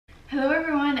Hello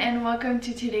everyone and welcome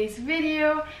to today's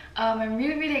video. I'm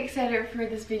really excited for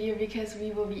this video because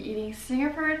we will be eating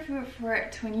Singaporean food for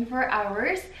 24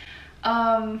 hours.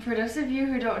 For those of you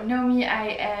who don't know me,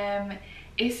 I am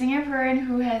a Singaporean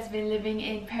who has been living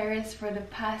in Paris for the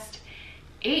past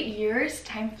 8 years.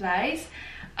 Time flies.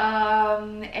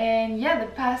 And yeah,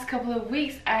 the past couple of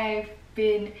weeks I've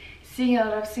been seeing a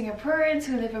lot of Singaporeans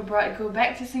who live abroad go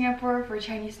back to Singapore for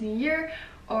Chinese New Year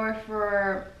or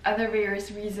for other various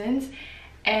reasons,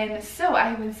 and so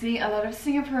I've been seeing a lot of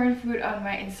Singaporean food on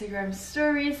my Instagram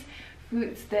stories,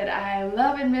 foods that I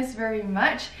love and miss very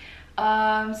much. So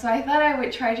I thought I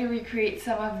would try to recreate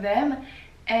some of them,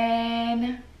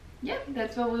 and yeah,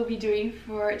 that's what we'll be doing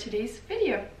for today's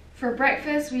video. For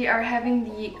breakfast, we are having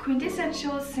the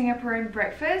quintessential Singaporean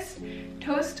breakfast,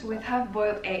 toast with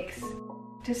half-boiled eggs.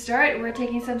 To start, we're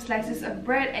taking some slices of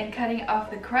bread and cutting off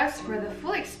the crust for the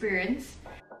full experience.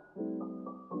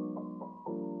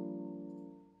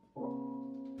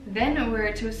 Then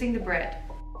we're toasting the bread.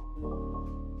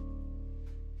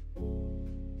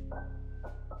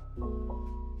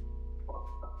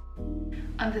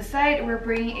 On the side, we're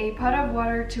bringing a pot of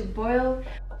water to boil.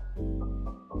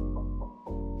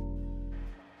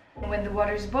 When the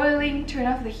water is boiling, turn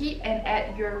off the heat and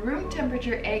add your room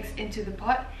temperature eggs into the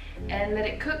pot and let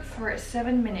it cook for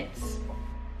 7 minutes.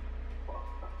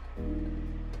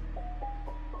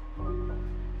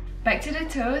 Back to the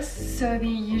toast. So the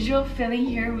usual filling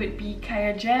here would be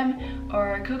kaya jam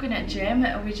or coconut jam,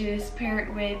 which is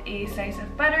paired with a slice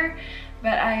of butter,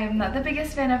 but I am not the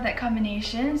biggest fan of that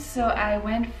combination, so I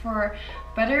went for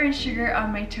butter and sugar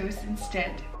on my toast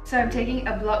instead. So I'm taking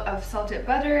a block of salted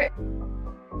butter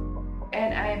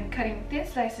and I'm cutting thin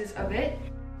slices of it.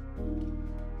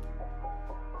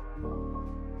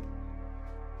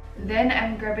 Then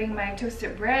I'm grabbing my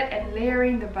toasted bread and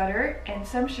layering the butter and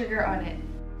some sugar on it.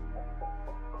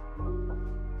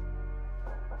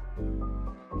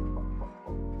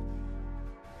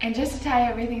 And just to tie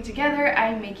everything together,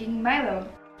 I'm making Milo.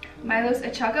 Milo's a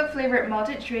chocolate flavored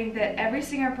malted drink that every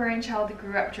Singaporean child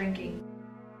grew up drinking.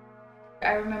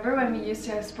 I remember when we used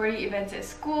to have sporting events at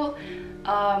school,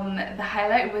 the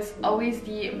highlight was always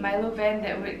the Milo van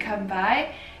that would come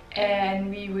by,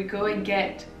 and we would go and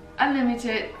get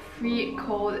unlimited free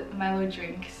cold Milo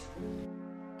drinks.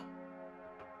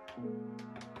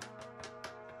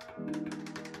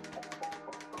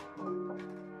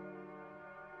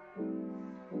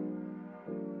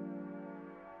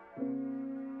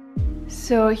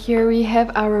 So here we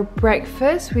have our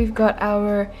breakfast. We've got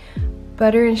our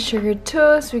butter and sugar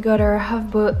toast, we got our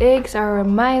half-boiled eggs, our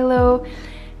Milo,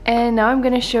 and now I'm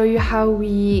gonna show you how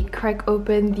we crack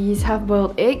open these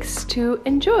half-boiled eggs to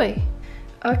enjoy.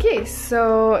 Okay,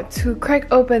 so to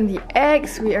crack open the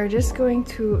eggs, we are just going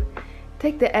to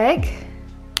take the egg,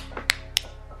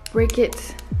 break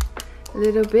it a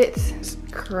little bit,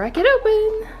 crack it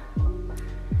open,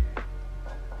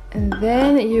 and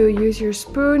then you use your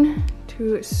spoon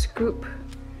to scoop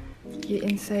the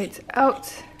insides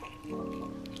out.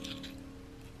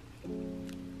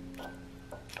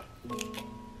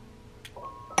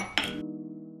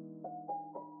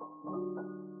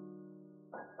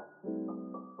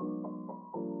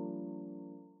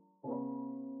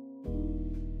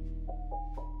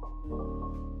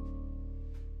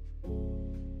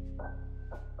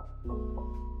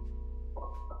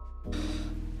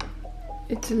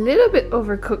 It's a little bit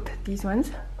overcooked, these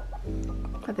ones,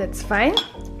 but that's fine.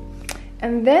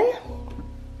 And then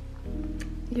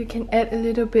you can add a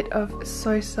little bit of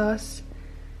soy sauce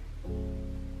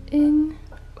in.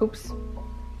 Oops,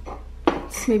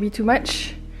 it's maybe too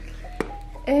much.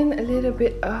 And a little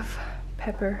bit of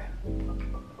pepper.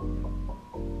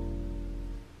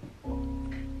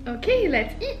 Okay,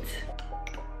 let's eat!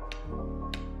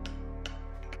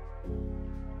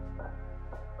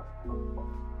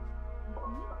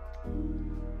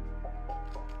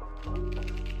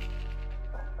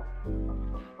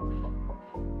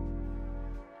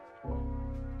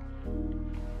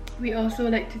 We also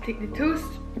like to take the toast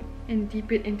and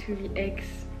dip it into the eggs.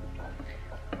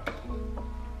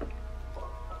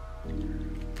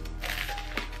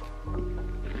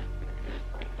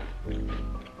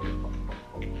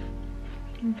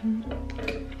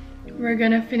 We're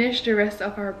gonna finish the rest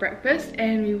of our breakfast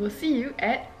and we will see you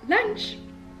at lunch.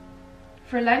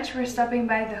 For lunch, we're stopping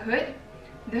by The Hood.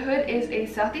 The Hood is a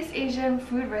Southeast Asian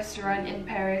food restaurant in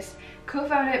Paris,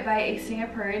 co-founded by a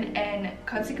Singaporean and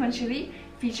consequently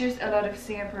features a lot of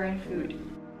Singaporean food.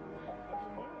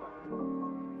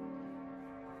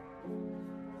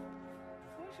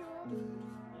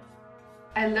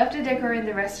 I love the decor in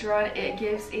the restaurant. It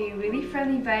gives a really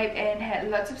friendly vibe and had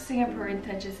lots of Singaporean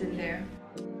touches in there.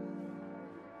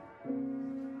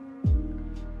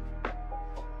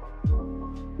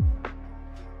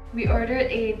 We ordered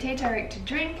a teh tarik to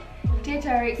drink. Teh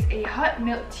tarik's a hot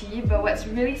milk tea, but what's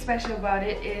really special about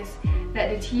it is that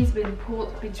the tea's been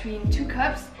pulled between 2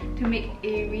 cups to make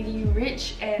a really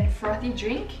rich and frothy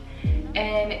drink,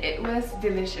 and it was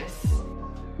delicious.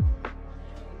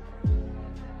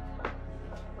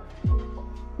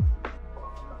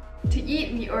 To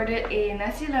eat, we ordered a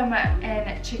nasi lemak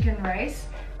and chicken rice.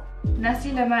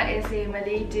 Nasi lemak is a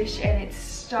Malay dish and its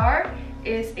star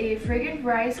is a fragrant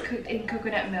rice cooked in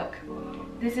coconut milk.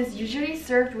 This is usually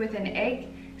served with an egg,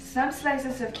 some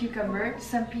slices of cucumber,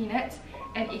 some peanuts,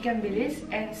 and ikan bilis,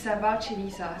 and sambal chili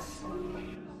sauce.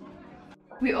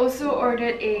 We also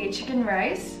ordered a chicken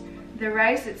rice. The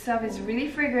rice itself is really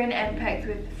fragrant and packed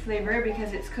with flavor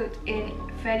because it's cooked in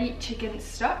fatty chicken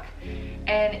stock,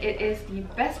 and it is the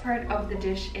best part of the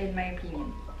dish in my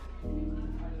opinion.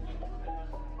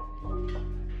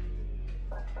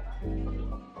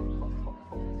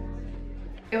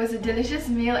 It was a delicious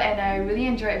meal and I really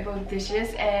enjoyed both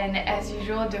dishes, and as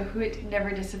usual, the hood never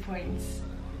disappoints.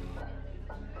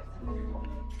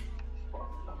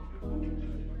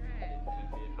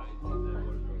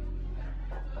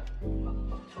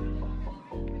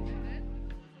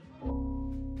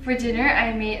 For dinner,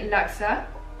 I made laksa,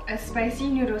 a spicy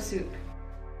noodle soup.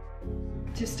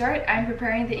 To start, I'm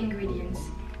preparing the ingredients.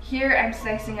 Here, I'm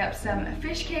slicing up some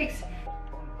fish cakes,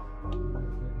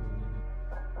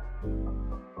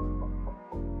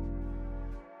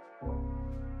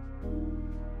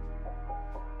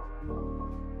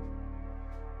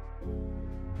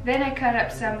 then I cut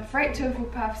up some fried tofu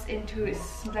puffs into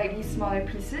slightly smaller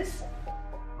pieces.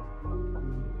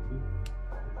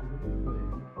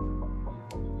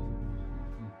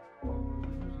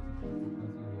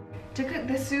 To cook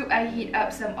the soup, I heat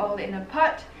up some oil in a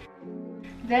pot.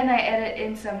 Then I added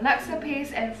in some laksa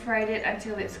paste and fried it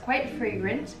until it's quite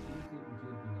fragrant.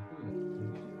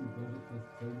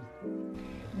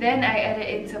 Then I added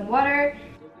in some water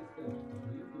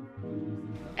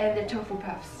and the tofu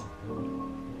puffs.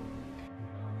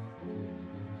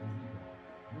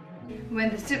 When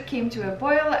the soup came to a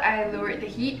boil, I lowered the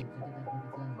heat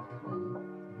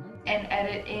and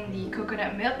added in the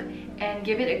coconut milk and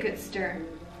give it a good stir.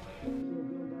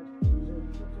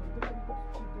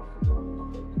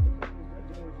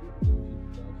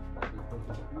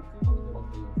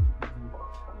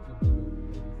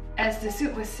 As the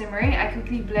soup was simmering, I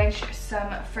quickly blanched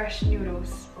some fresh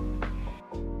noodles.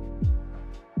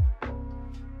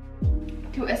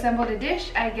 To assemble the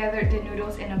dish, I gathered the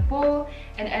noodles in a bowl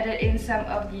and added in some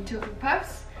of the tofu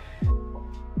puffs.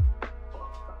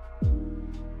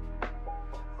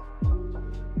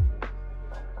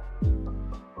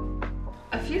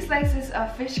 A few slices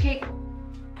of fish cake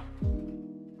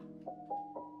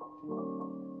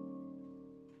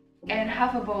and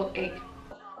half a boiled egg.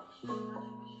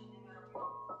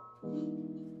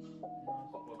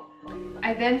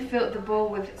 I then filled the bowl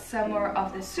with some more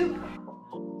of the soup,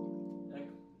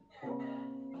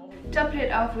 topped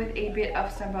it off with a bit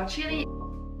of sambal chili,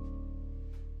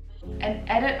 and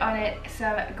added on it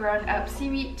some ground up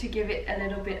seaweed to give it a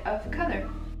little bit of color.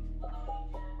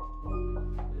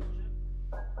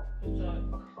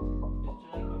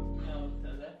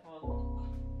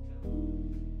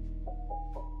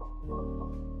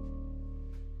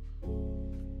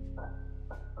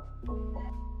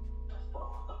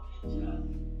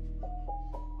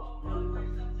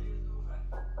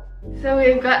 So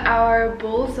we've got our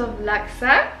bowls of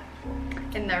laksa,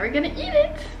 and now we're gonna eat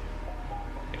it.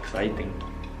 Exciting.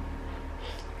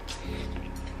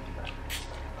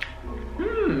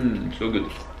 So good.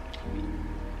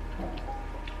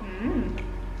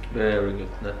 Very good,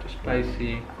 not too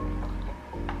spicy.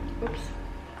 Oops.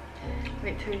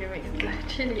 Wait till you mix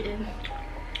the chili in.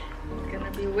 It's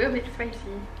gonna be a little bit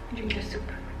spicy. Drink the soup.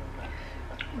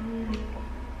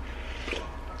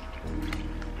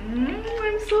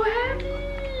 I'm so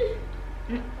happy!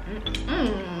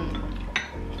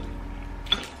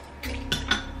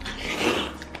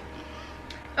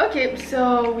 Okay,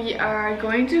 so we are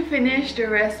going to finish the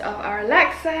rest of our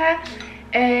laksa,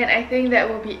 and I think that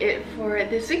will be it for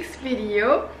this week's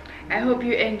video. I hope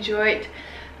you enjoyed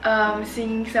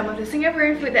seeing some of the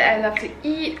Singaporean food that I love to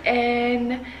eat,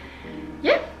 and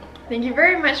yeah, thank you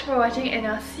very much for watching, and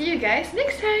I'll see you guys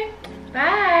next time.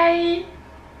 Bye!